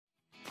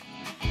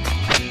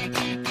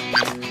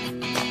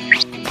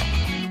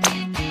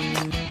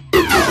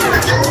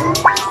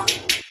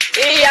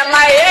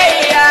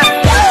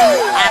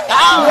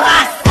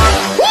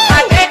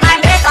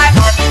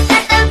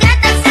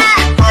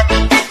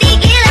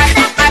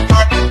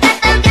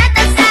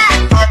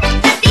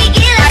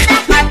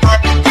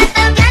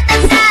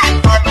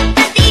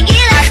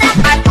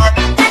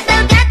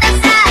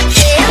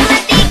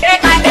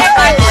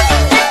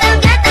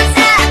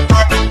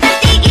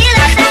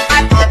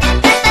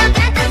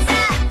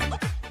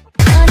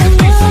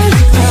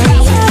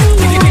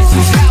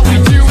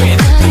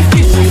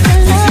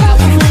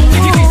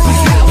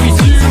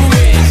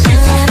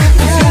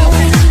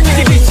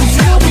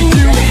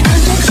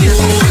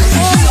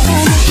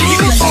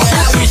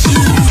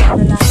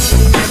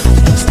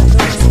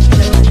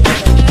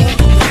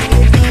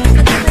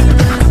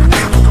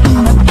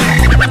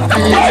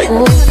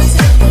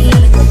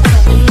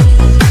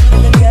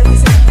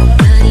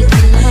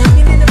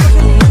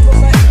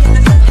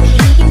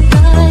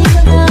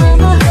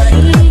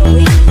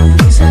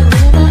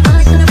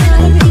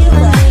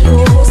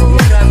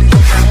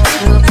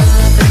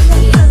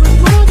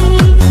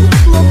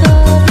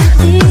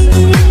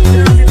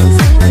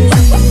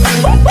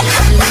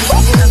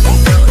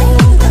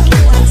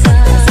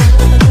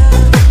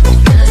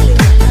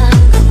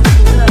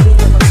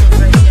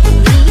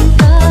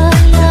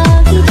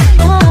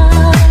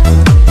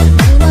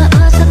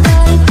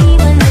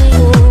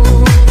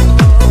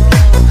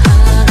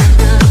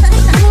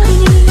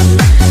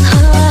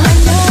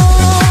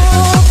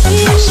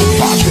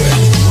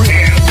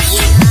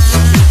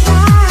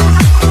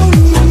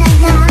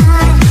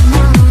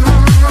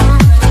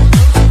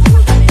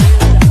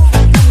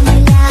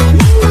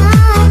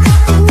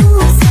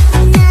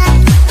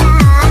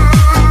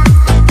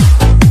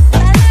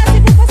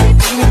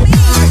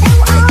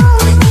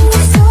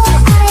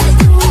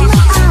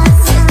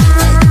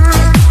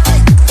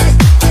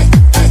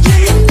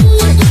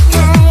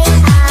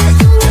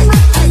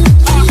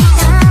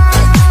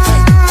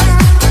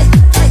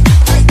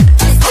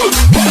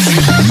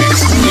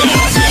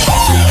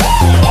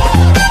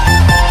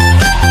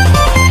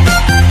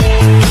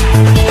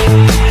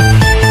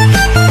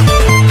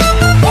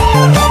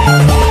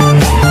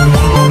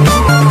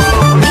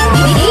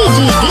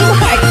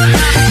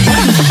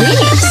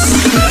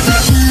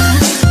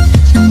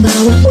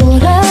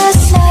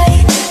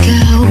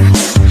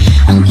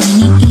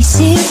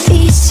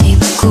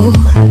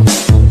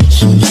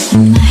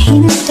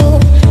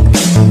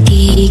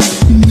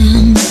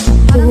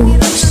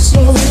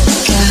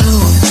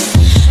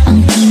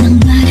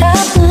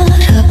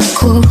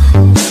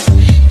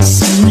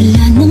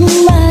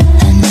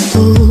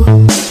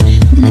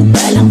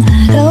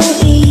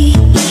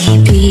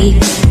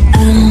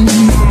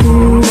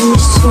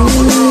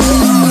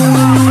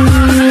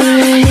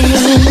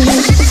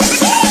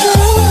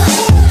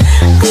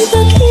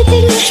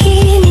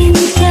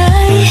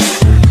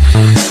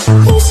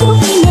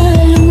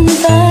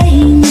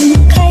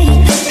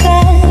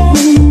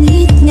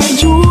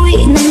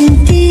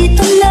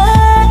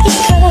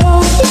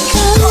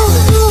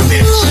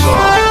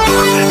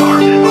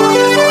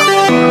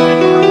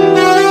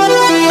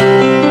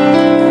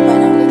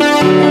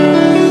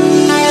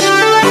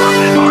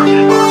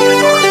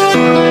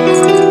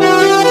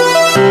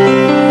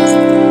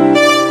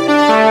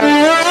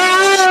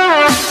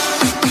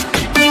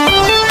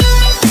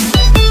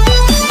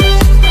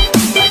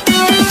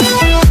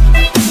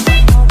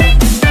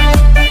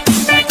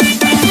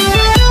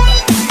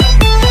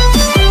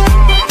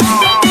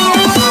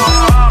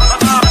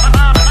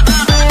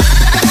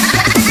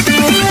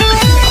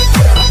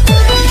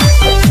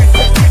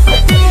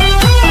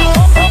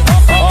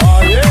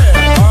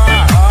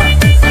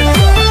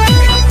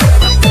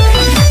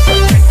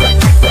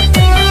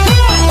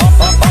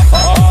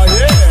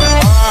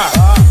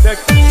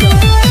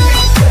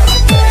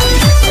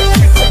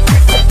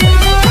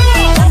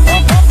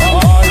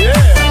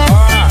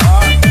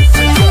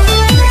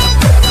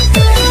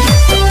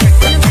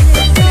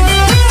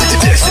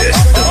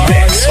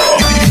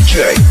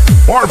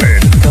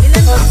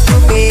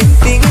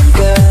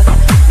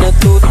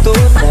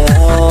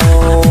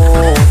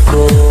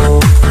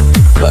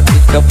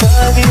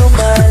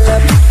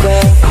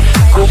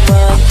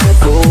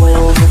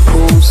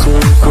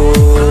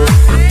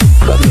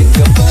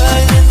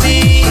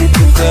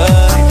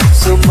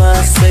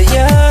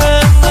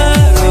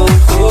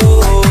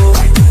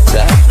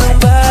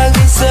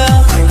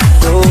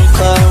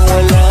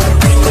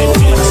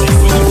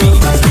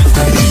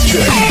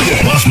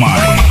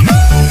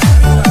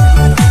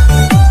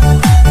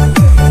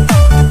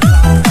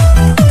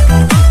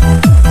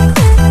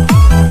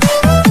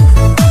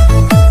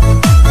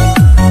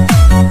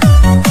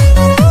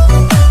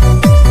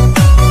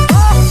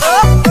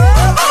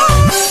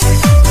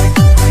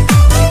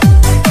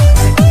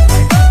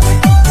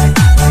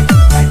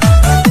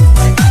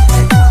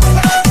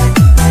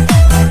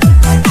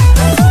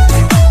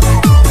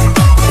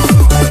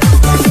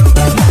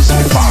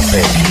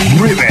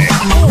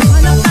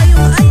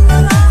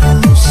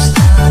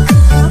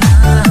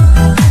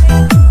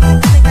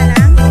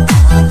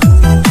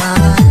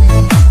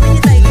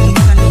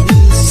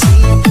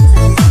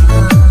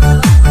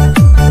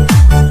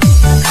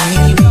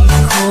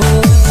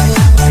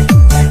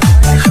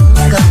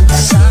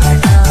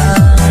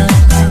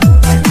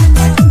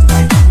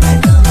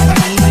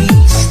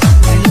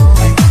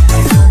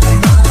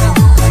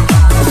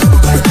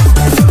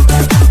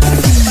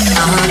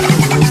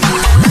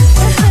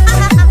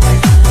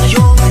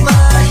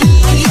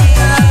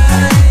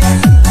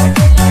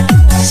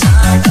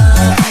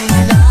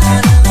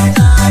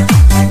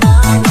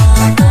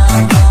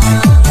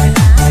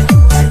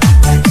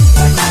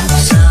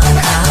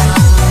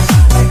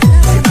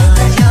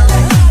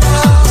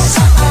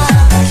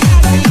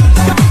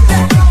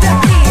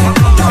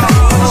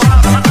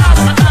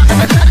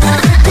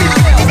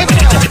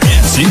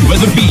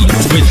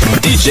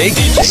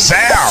DJ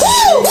Sound.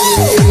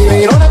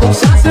 Mayroon akong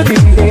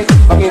sasabihin,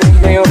 makinig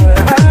kayo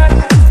lahat.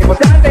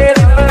 Importante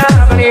lang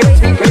malaman,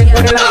 i-secret ko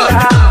na lang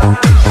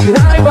lahat.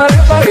 Sinabi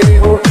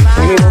pare-pareho,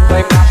 ininom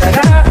may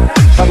patala.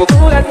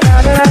 Magugulat ka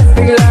na lang,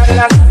 bigla na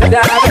lang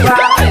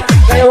nadadaba.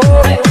 Kayo,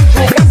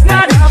 bukas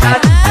na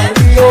dapat ang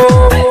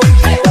iyo.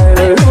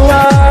 Dahil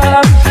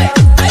luwag,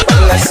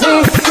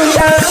 paglasing ko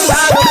yan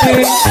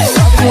bakit.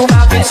 Huwag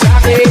lumapit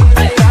sa'kin,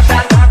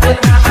 natatakot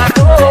na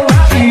ako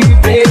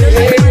makibig.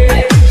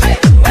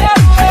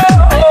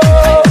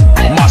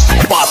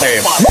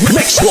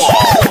 Next one.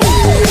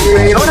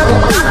 Mayroon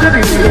akong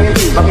sasabihin,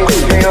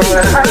 makinig kayo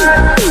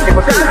lahat.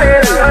 Importante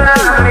lang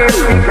malaman,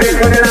 i-secret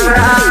ko na lang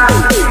lahat.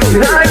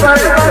 Sinabi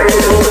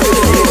pare-pareho,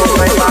 hindi mo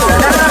may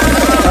pakala.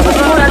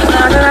 Magugulat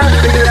na lang,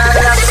 bigla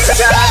na lang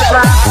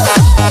nag-aadapa.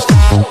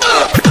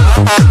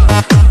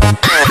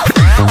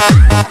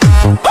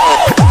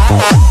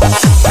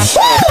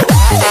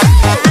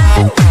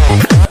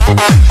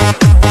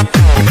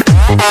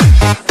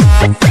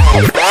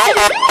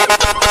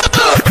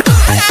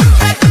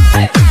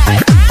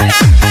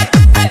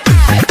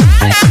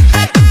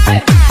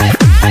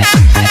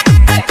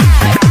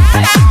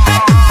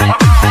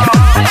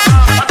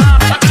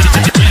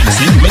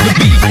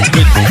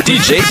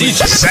 DJ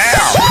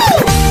Sound.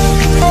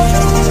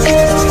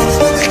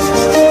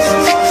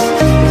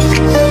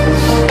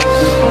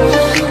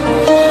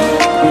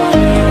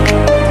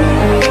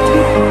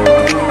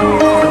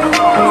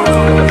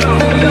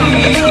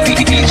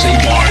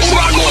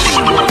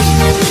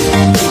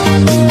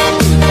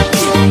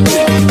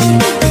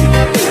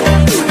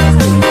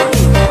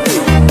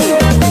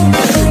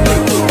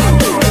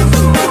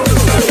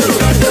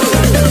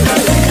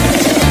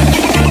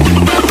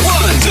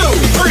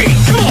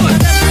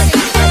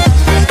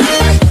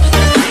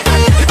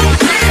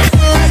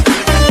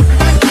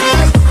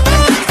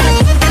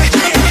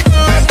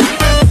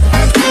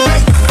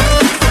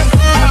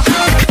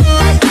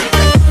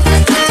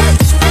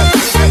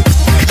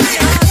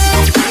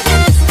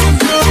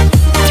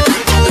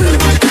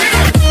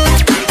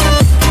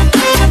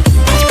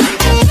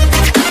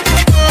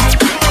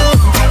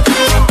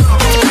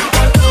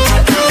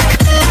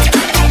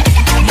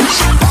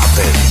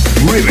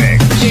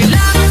 Remix.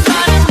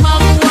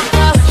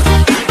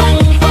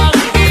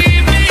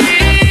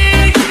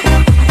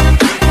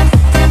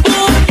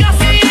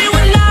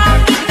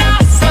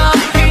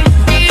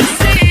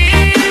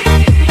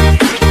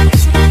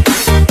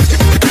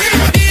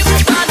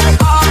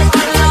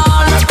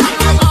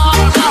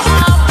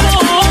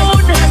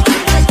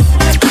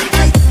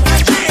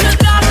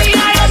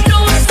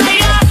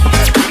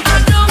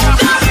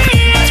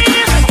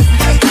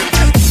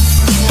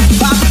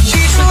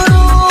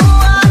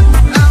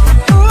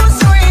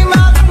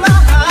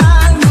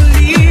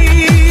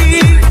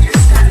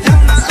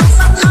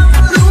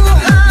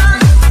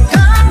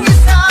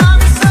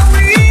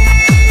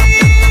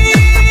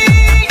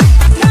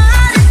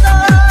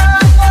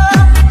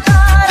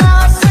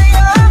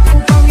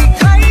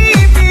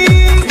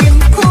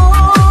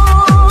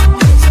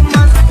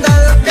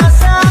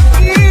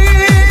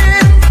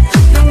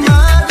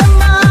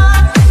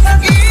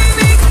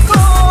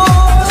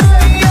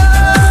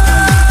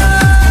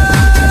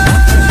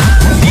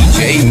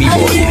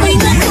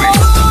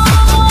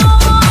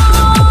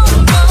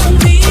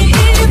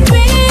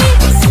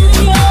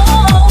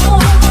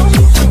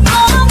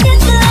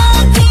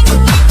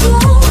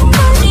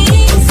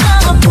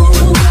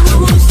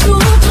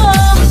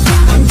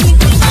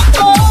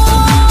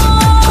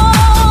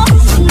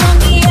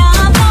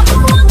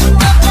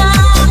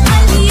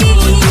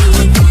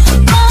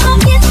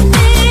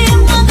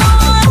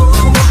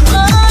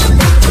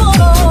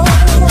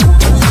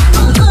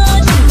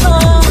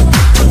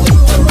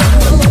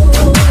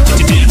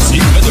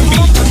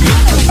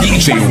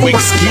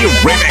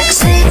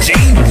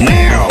 Jane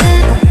now.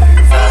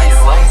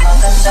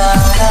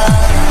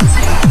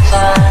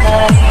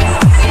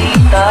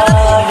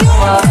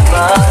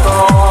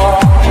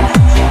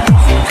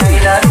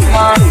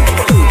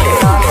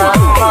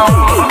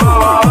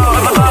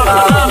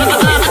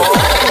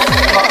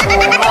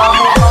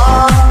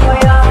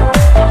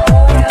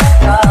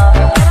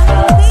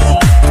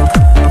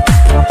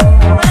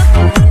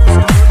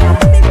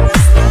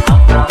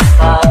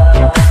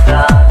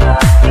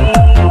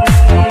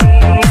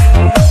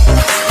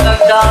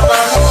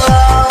 Nagdadala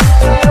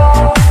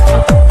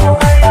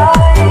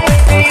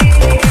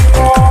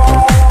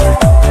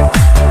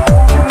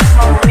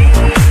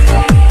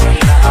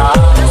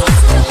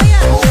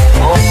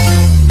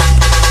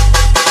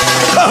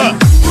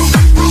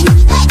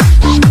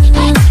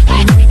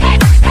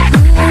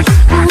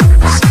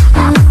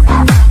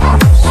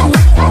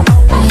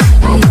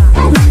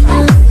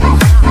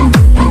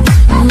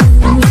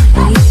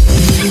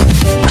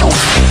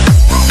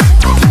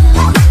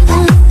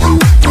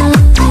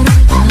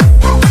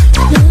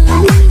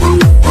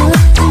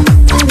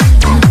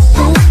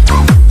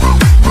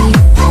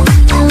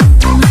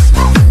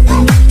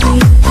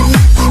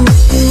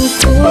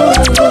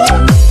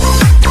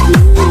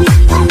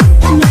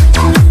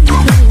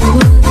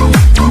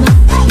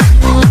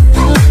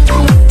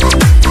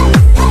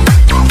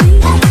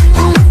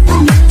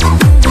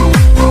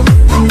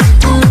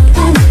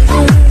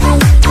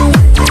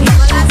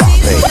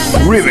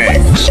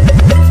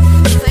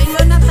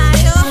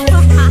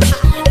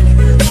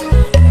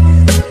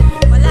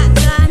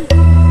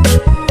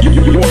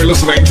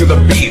listening to the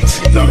beat,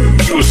 the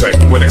music,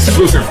 with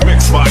exclusive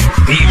mix by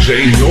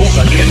DJ Yo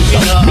in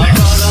the mix.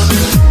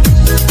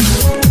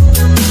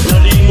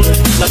 Nalimot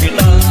na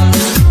kita,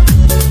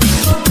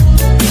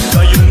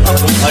 ngayong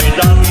ako ay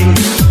laging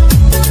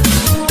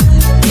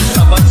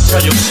tapat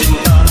sa'yo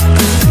sinta.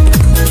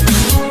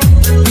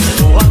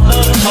 Buhat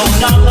ng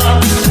kaunaka,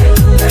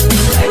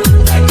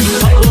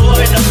 ako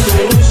ay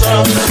nagturusa.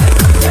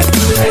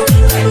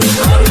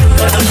 Bakit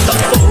ka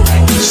nagtakbo,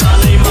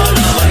 sana'y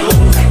malaman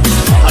mo,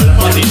 mahal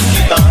pa din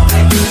kita.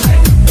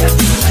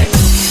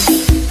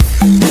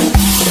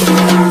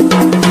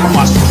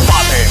 Mas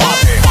pate,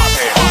 pate,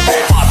 pate, pate,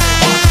 pate.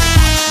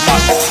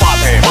 Mas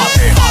pate,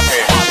 pate, pate,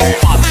 pate,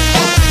 pate.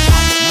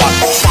 Mas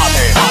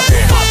pate, pate,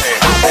 pate,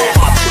 pate,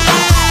 pate.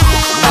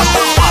 Mas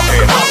pate,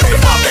 pate,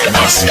 pate.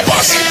 Mas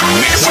pate,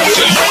 mix it.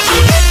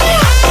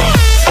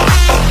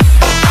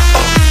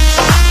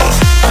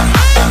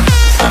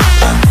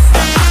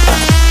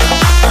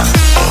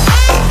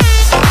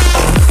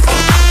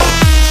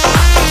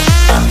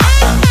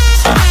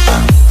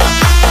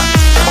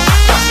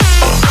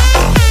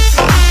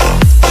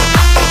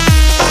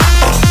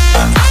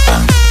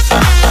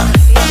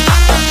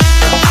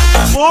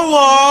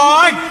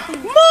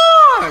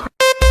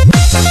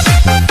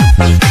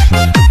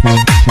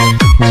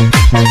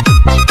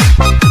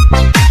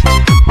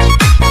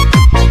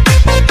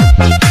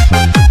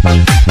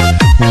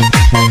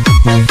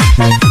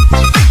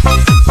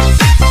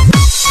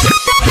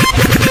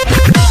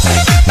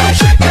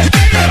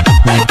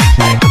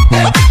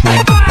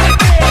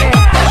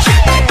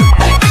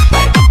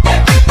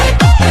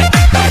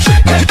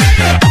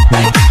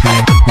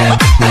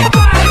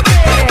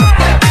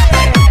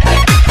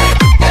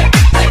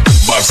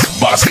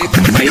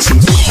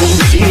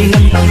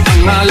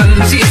 Pangalan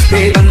si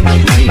Espera.